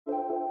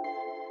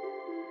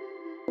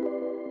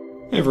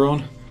Hey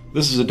everyone,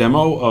 this is a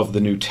demo of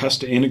the new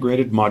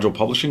test-integrated module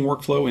publishing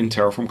workflow in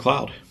Terraform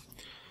Cloud.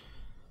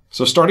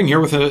 So starting here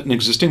with an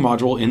existing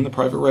module in the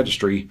private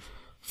registry,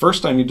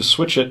 first I need to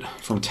switch it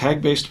from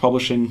tag-based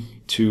publishing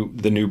to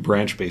the new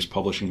branch-based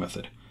publishing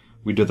method.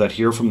 We did that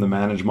here from the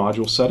Manage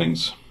Module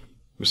settings.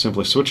 We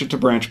simply switch it to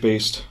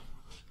branch-based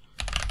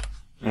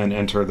and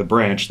enter the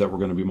branch that we're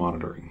going to be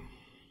monitoring.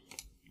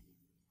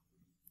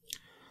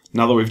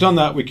 Now that we've done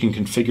that, we can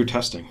configure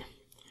testing.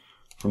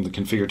 From the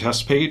Configure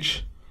Test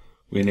page,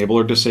 we enable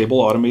or disable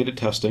automated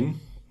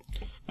testing,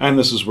 and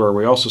this is where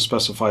we also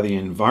specify the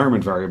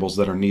environment variables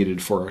that are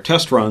needed for our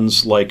test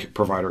runs, like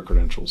provider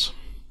credentials.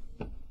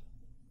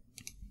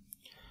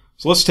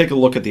 So let's take a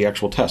look at the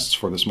actual tests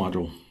for this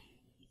module.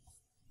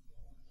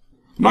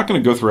 I'm not going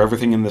to go through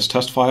everything in this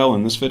test file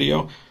in this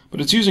video,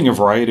 but it's using a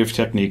variety of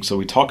techniques that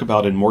we talk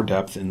about in more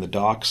depth in the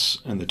docs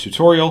and the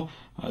tutorial,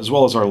 as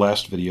well as our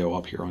last video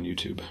up here on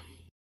YouTube.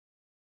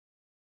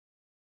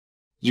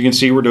 As you can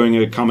see, we're doing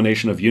a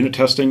combination of unit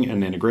testing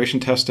and integration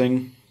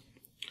testing.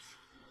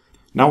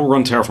 Now we'll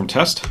run Terraform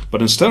test,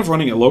 but instead of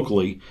running it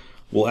locally,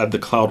 we'll add the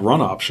Cloud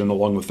Run option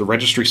along with the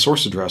registry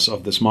source address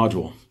of this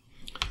module.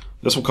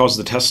 This will cause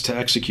the tests to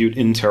execute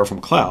in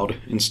Terraform Cloud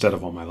instead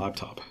of on my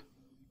laptop.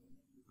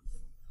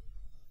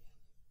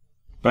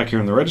 Back here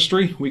in the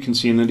registry, we can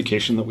see an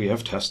indication that we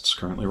have tests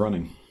currently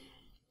running.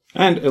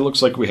 And it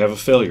looks like we have a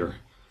failure.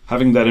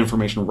 Having that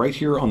information right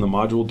here on the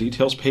module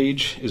details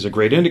page is a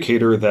great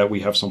indicator that we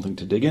have something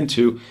to dig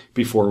into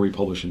before we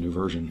publish a new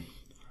version.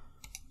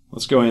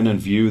 Let's go in and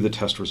view the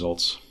test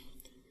results.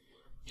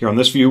 Here on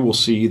this view, we'll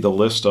see the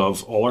list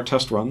of all our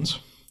test runs.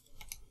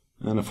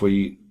 And if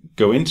we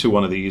go into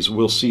one of these,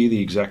 we'll see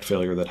the exact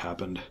failure that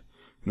happened.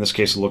 In this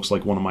case, it looks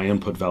like one of my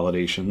input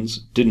validations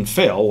didn't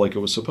fail like it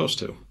was supposed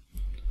to.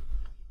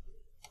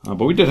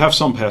 But we did have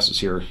some passes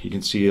here. You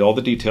can see all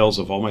the details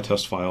of all my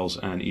test files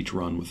and each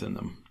run within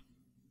them.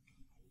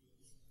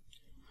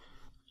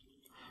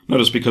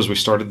 Notice because we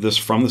started this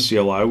from the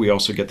CLI, we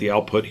also get the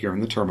output here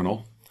in the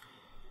terminal.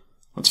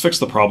 Let's fix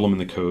the problem in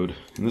the code.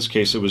 In this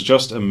case, it was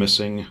just a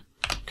missing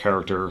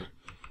character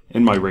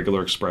in my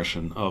regular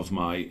expression of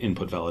my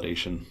input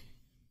validation.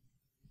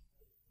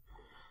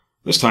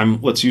 This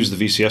time, let's use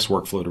the VCS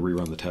workflow to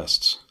rerun the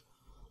tests.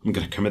 I'm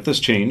going to commit this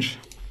change,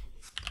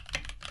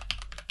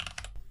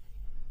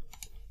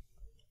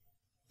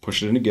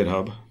 push it into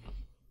GitHub,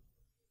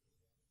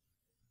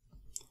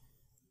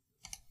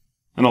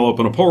 and I'll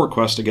open a pull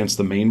request against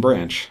the main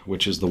branch,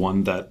 which is the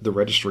one that the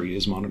registry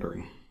is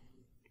monitoring.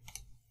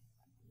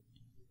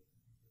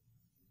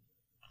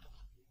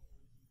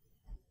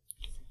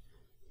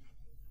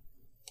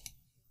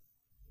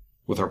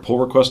 With our pull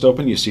request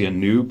open, you see a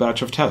new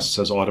batch of tests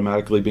has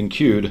automatically been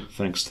queued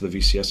thanks to the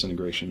VCS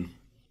integration.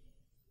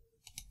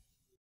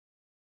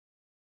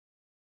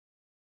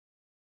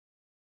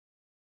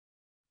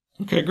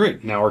 Okay,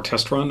 great. Now our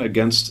test run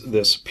against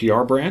this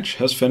PR branch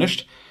has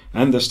finished,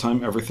 and this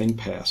time everything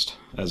passed,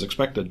 as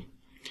expected.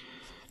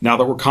 Now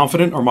that we're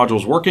confident our module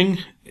is working,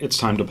 it's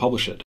time to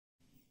publish it.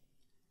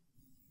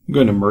 I'm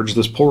going to merge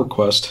this pull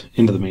request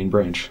into the main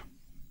branch.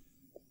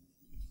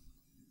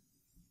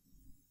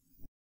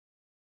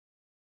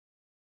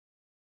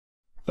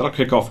 That'll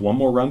kick off one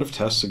more round of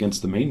tests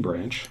against the main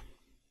branch.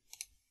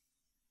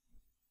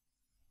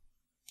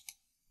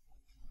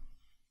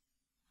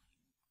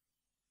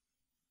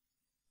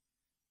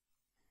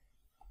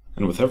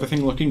 And with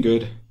everything looking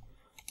good,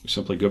 we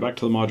simply go back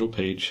to the module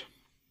page,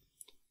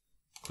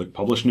 click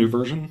Publish New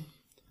Version,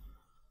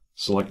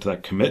 select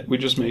that commit we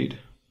just made,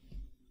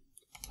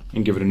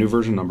 and give it a new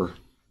version number.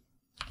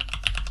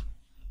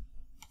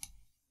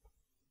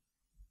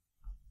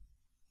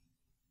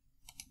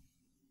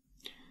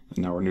 And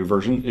now our new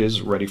version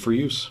is ready for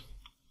use.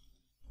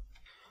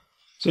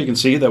 So you can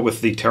see that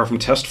with the Terraform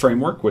test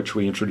framework, which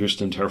we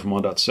introduced in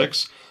Terraform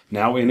 1.6,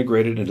 now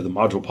integrated into the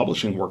module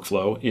publishing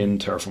workflow in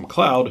Terraform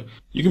Cloud,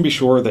 you can be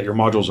sure that your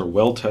modules are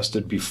well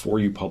tested before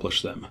you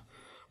publish them.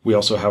 We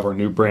also have our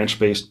new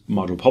branch-based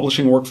module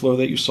publishing workflow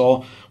that you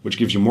saw, which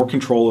gives you more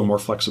control and more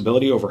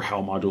flexibility over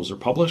how modules are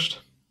published.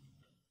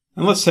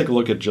 And let's take a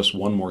look at just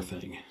one more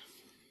thing.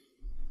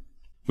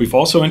 We've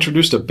also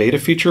introduced a beta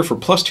feature for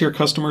Plus tier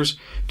customers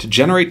to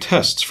generate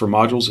tests for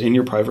modules in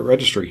your private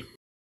registry.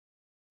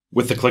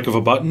 With the click of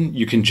a button,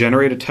 you can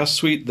generate a test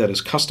suite that is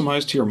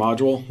customized to your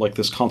module, like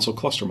this console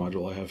cluster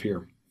module I have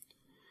here.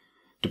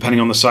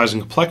 Depending on the size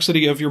and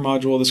complexity of your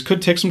module, this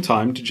could take some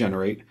time to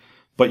generate,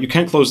 but you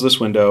can close this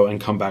window and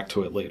come back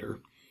to it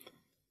later.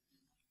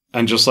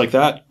 And just like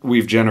that,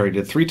 we've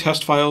generated 3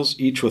 test files,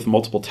 each with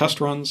multiple test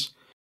runs.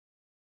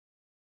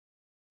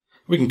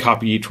 We can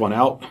copy each one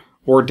out,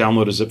 or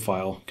download a zip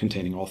file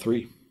containing all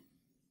 3.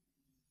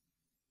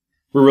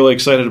 We're really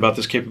excited about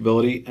this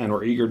capability, and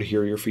we're eager to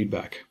hear your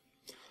feedback.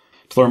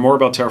 To learn more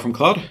about Terraform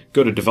Cloud,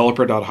 go to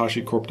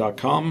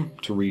developer.hashicorp.com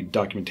to read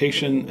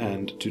documentation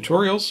and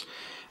tutorials,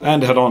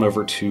 and head on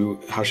over to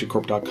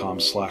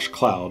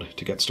hashicorp.com/cloud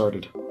to get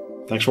started.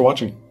 Thanks for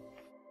watching.